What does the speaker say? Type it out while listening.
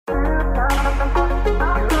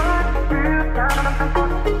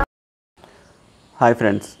Hi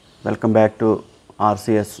friends, welcome back to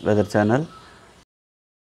RCS Weather Channel.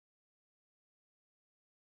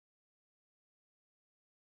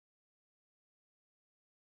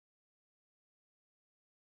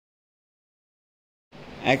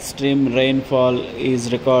 Extreme rainfall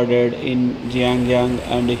is recorded in Jiangyang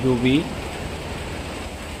and Hubevi.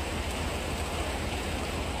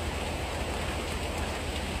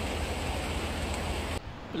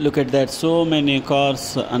 Look at that, so many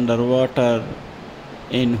cars underwater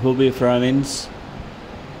in Hubevi province.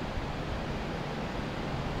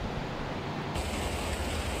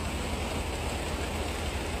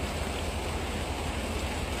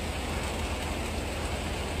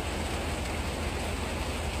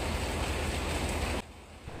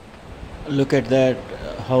 Look at that,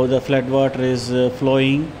 how the flood water is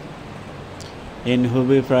flowing in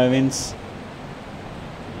Hubevi province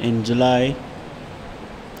in July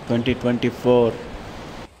 2024.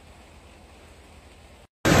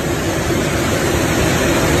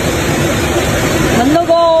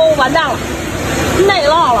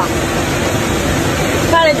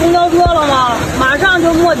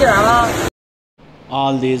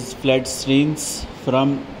 All these flood scenes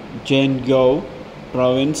from Jiangyang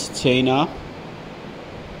province, China,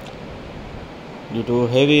 due to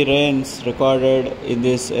heavy rains recorded in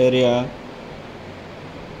this area.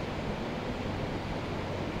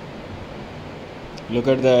 Look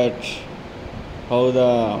at that, how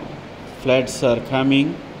the floods are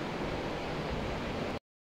coming.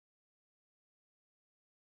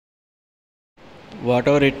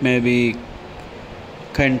 Whatever it may be,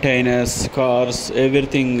 containers, cars,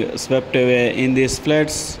 everything swept away in these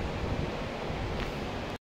floods.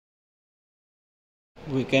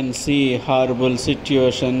 We can see horrible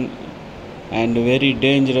situation and very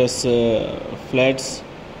dangerous floods.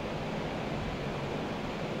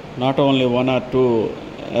 Not only one or two,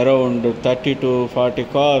 around 30 to 40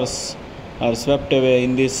 cars are swept away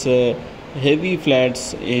in these heavy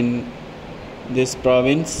floods in this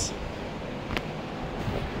province.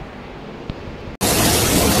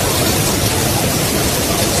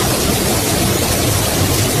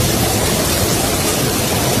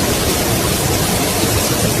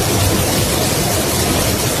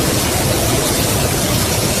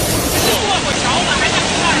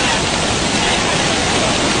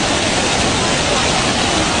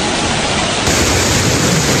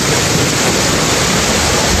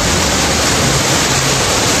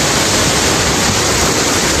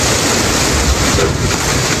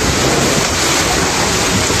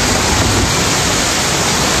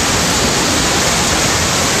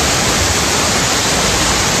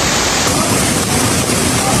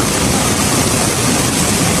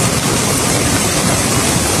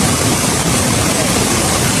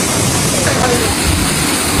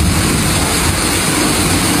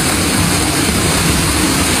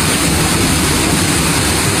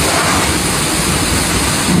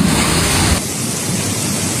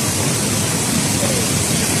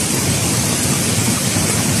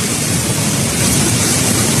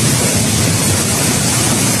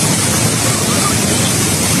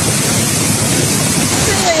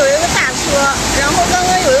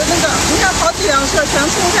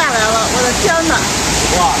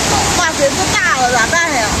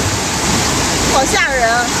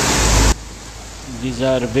 These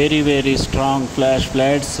are very strong flash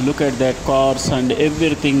floods. Look at that, cars and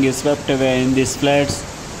everything is swept away in these floods.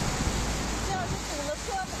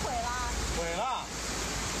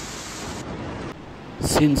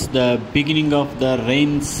 Since the beginning of the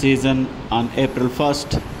rain season on April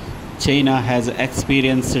 1st, China has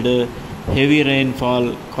experienced heavy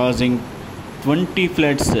rainfall causing 20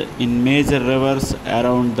 floods in major rivers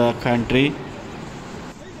around the country.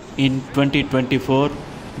 In 2024,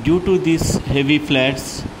 due to these heavy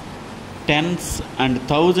floods, tens and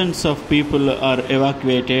thousands of people are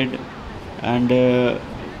evacuated and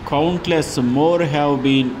countless more have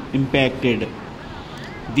been impacted.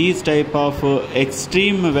 These type of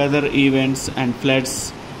extreme weather events and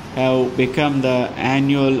floods have become the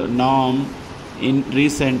annual norm in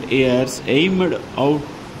recent years, aimed at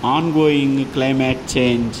ongoing climate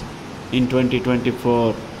change in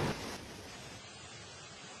 2024.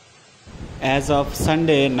 As of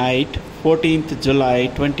Sunday night, 14th July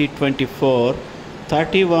 2024,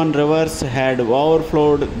 31 rivers had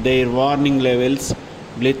overflowed their warning levels,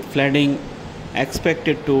 with flooding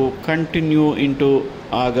expected to continue into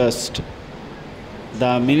August.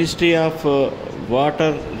 The Ministry of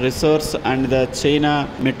Water Resources and the China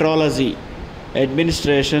Meteorology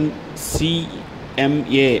Administration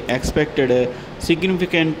CMA expected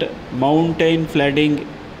significant mountain flooding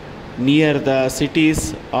near the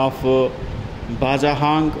cities of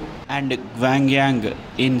Bajahang and Gwangyang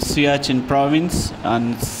in Siachen province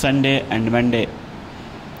on Sunday and Monday.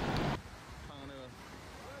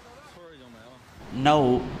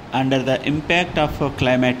 Now, under the impact of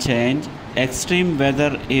climate change, extreme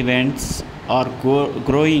weather events are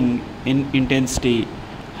growing in intensity.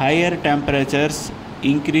 Higher temperatures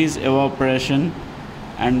increase evaporation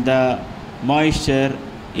and the moisture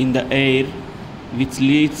in the air, which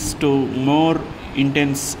leads to more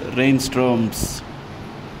intense rainstorms.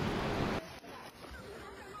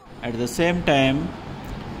 At the same time,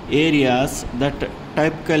 areas that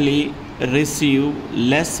typically receive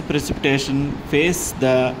less precipitation face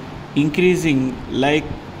the increasing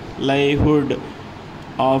likelihood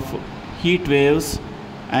of heat waves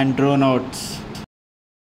and brownouts.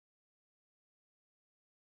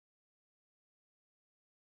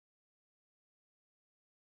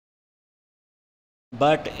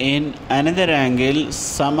 But in another angle,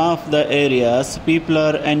 some of the areas people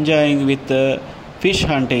are enjoying with fish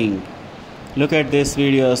hunting. Look at these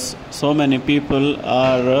videos. So many people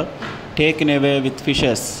are taken away with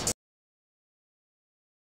fishes.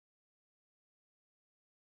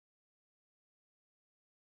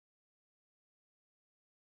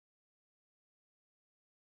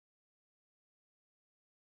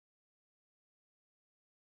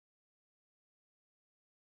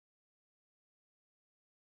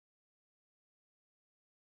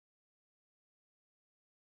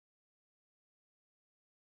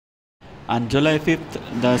 On July 5th,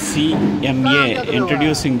 the CMA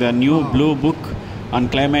introducing the new Blue Book on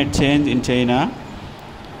climate change in China,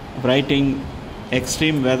 writing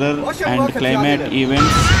extreme weather and climate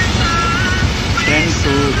events tend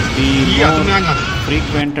to be more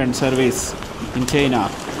frequent and service in China.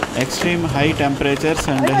 Extreme high temperatures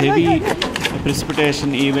and heavy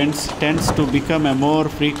precipitation events tends to become a more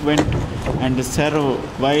frequent and serve,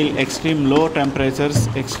 while extreme low temperatures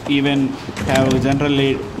even have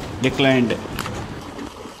generally declined.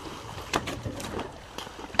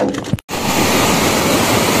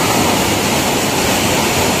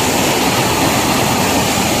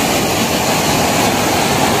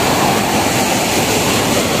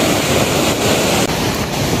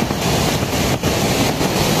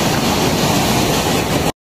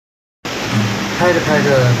拍着拍着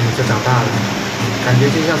你就长大了，感觉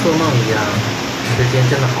就像做梦一样，时间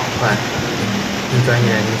真的好快，一转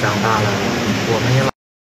眼你长大了，我们也老。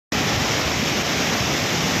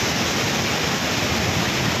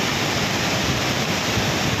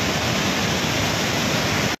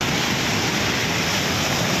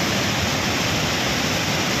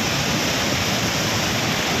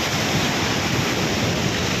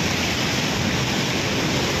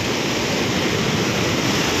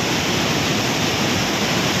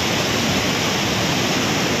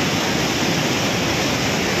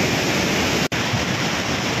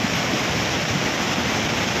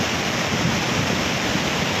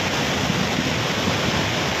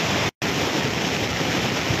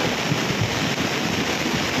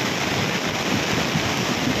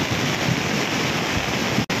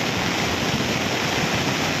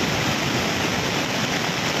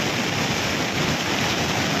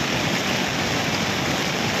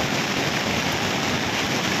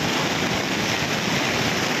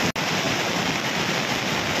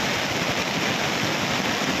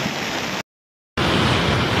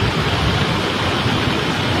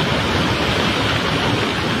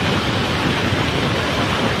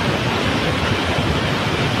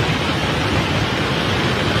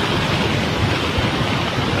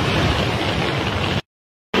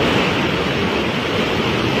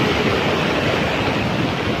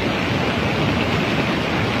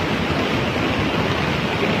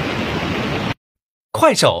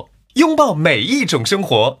快手，拥抱每一种生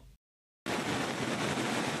活。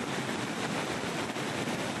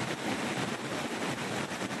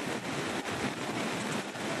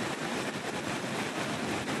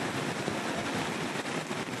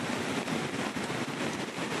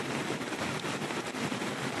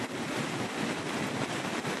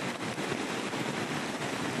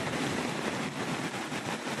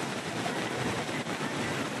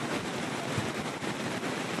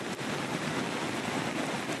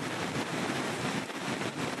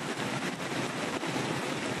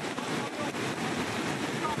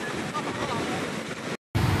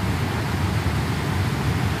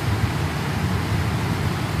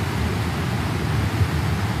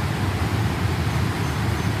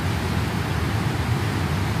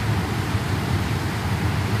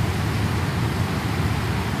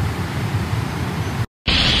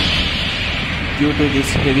Due to these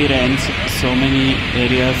heavy rains, so many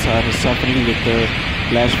areas are suffering with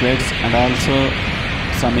flash floods, and also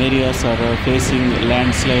some areas are facing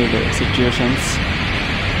landslide situations.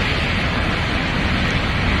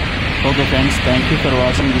 Okay friends, thank you for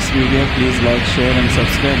watching this video. Please like, share and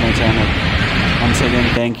subscribe my channel. Once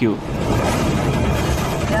again, thank you.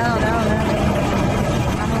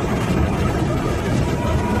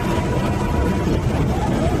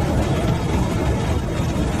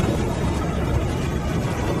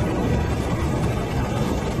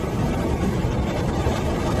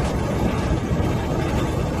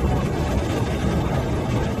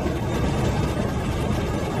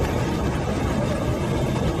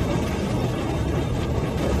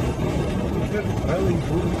 Really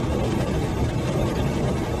cool.